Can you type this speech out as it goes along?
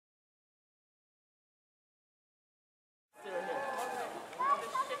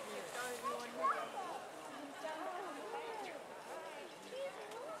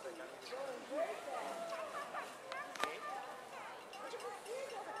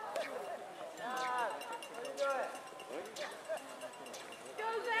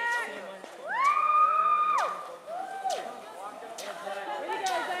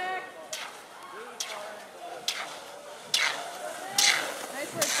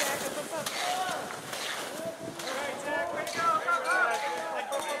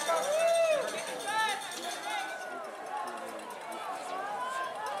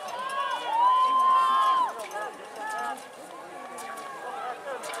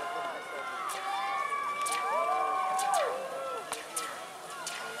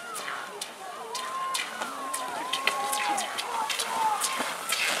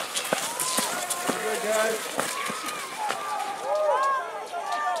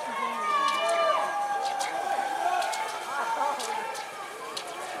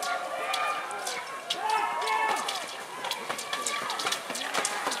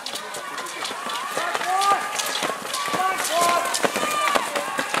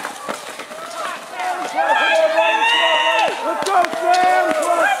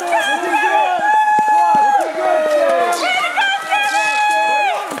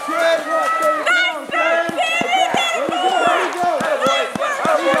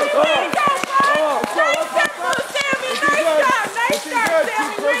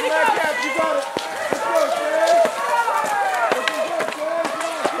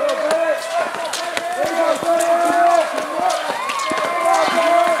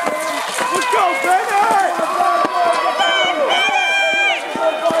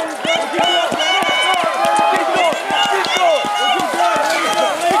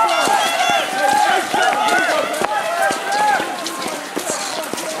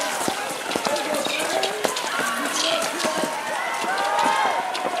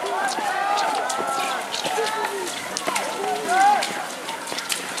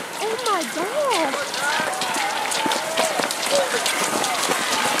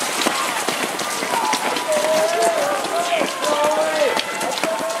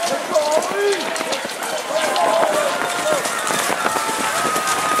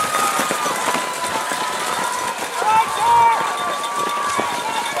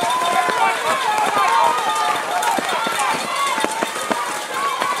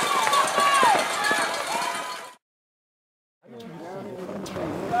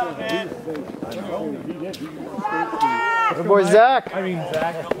Good boy, Zach.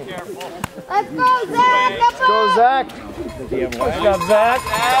 Zach. Let's go, Zach. Let's go, Zach. Let's go, Zach.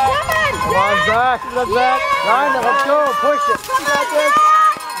 Come on, Zach. Let's go, Zach. Ryan, let's go. Push it. You got this.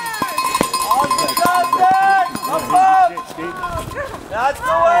 Up, up. That's the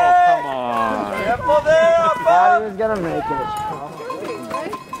way. Oh, come on. Careful there. Up, Thought up. he was going to make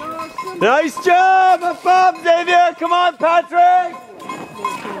it. Nice job. Up, up, Xavier. Come on, Patrick.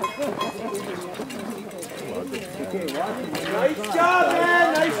 Nice job,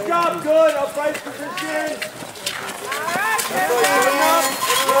 man. Nice job. Good. Upright position. All right,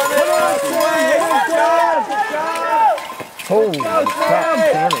 Holy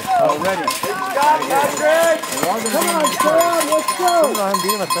crap, already. Good job, Patrick. Come on, Sam. Let's go. Come on,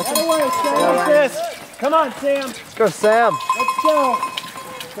 Dean. Come on, Sam. Let's go, Sam. Let's go.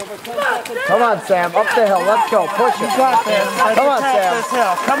 Come on, Sam. Up the hill. Let's go. Push it. You got this. Come on, Sam. This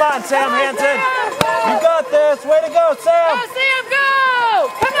hill. Come on, Sam Hansen. You got this. Way to go, Sam. Go, Sam, go.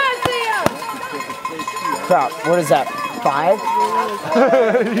 Come on, Sam. Crap. What is that? 5?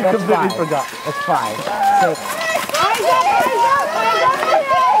 You That's completely 5. forgot. That's 5. So,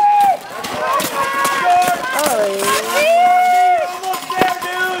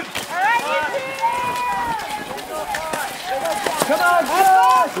 Come on,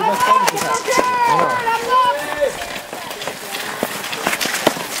 Josh!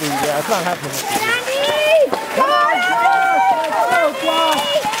 yeah, it's not happening. Come on,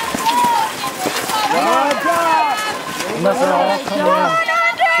 Unless they're all coming in.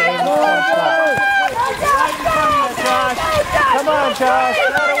 Same spot. Come on, Josh!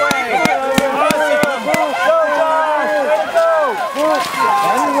 Get away! Awesome! Go, Josh! Way to go!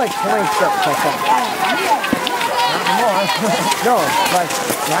 Why do you like 20 steps like that? No, like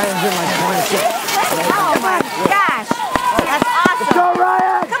Ryan's in like 20 steps. Oh my gosh. That's awesome. Let's go,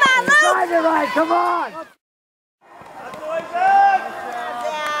 Ryan! Come on, Luke! Drive it, Ryan, come on! That's the way, Zach!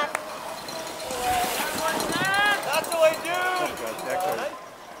 That's the way, dude!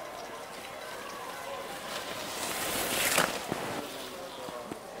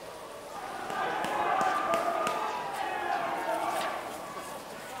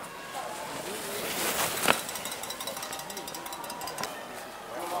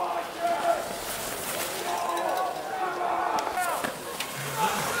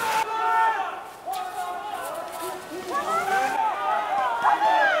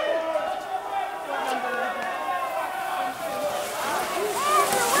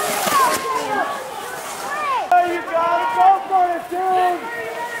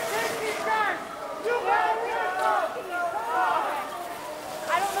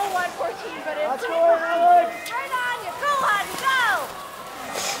 1:14, but it's right on you. Go, honey, go.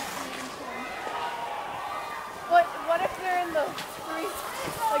 What if they're in the three?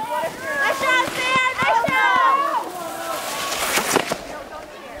 Like, what if they're in the nice shot, Sam! Nice shot! No, don't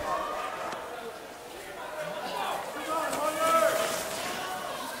cheer.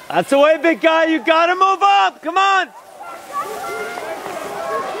 That's the way, big guy. You gotta move up. Come on.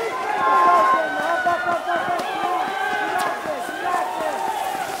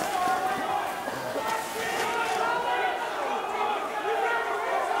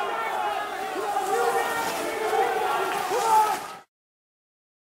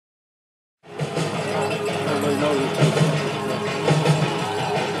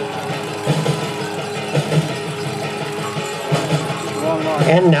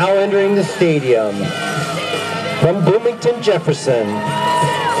 And now entering the stadium from Bloomington, Jefferson,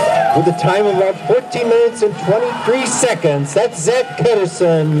 with a time of about 14 minutes and 23 seconds. That's Zach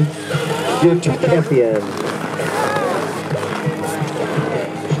Pedersen, your champion.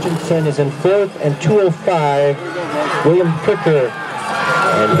 Christensen is in fourth, and 2:05, William Pricker.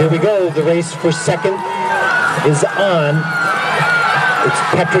 And here we go, the race for second is on. It's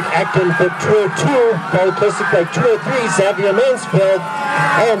Patrick Acton for 2:02, followed closely by 2:03, Xavier Mansfield,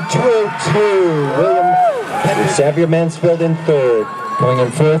 and 2:02, William Patrick. Xavier Mansfield in third. Going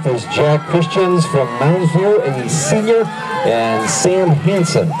in fourth is Jack Christians from Moundsview, a senior, and Sam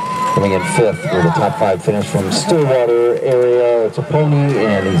Hansen coming in fifth with a top 5 finish from Stillwater area. It's a pony,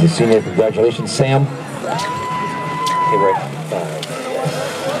 and he's a senior. Congratulations, Sam. Okay, right. 5.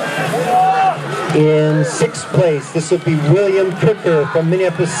 In 6th place, this will be William Pricker from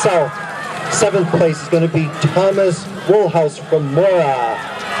Minneapolis South. 7th place is going to be Thomas Woolhouse from Mora.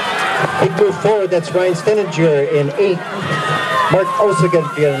 Big move forward, that's Ryan Steninger in 8th. Mark Osagan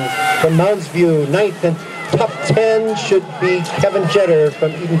from Moundsview, 9th. And top 10 should be Kevin Jetter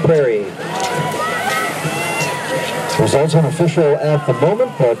from Eden Prairie. Results unofficial at the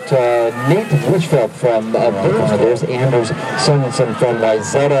moment, but Nate Litchfield from there's Anders Sorensen from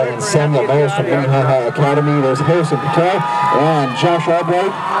Wayzata, and Samuel Myers from Minnehaha Academy. There's Harrison Patel and Josh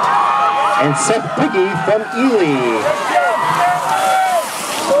Albright and Seth Piggy from Ely.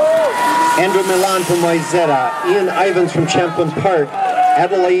 Andrew Milan from Wayzata, Ian Ivans from Champlin Park,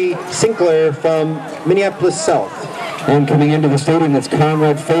 Adelaide Sinclair from Minneapolis South. And coming into the stadium, that's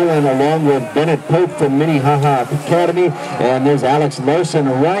Conrad Phelan along with Bennett Pope from Minnehaha Academy. And there's Alex Larson,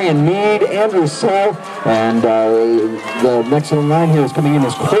 Ryan Mead, Andrew South. And the next in line here is coming in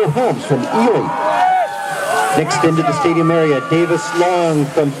is Cole Holmes from Ely. Next into the stadium area, Davis Long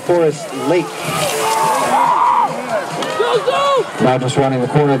from Forest Lake. Now just running the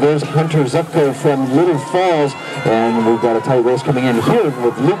corner, there's Hunter Zupko from Little Falls, and we've got a tight race coming in here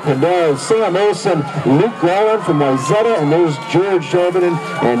with Luke Rendell, Sam Olson, Luke Garland from Wayzata, and there's George Charbonnet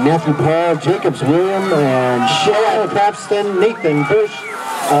and Matthew Paul, Jacobs William, and Shelley Craftston, Nathan Bush,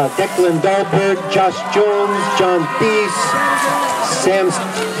 Declan Dahlberg, Josh Jones, John Thies,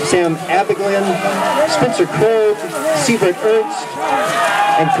 Sam Abiglin, Spencer Krogh, Siebert Ernst,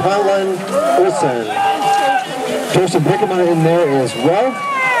 and Colin Olson. Joseph Brickman in there as well.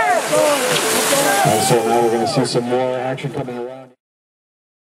 And so now we're going to see some more action coming around.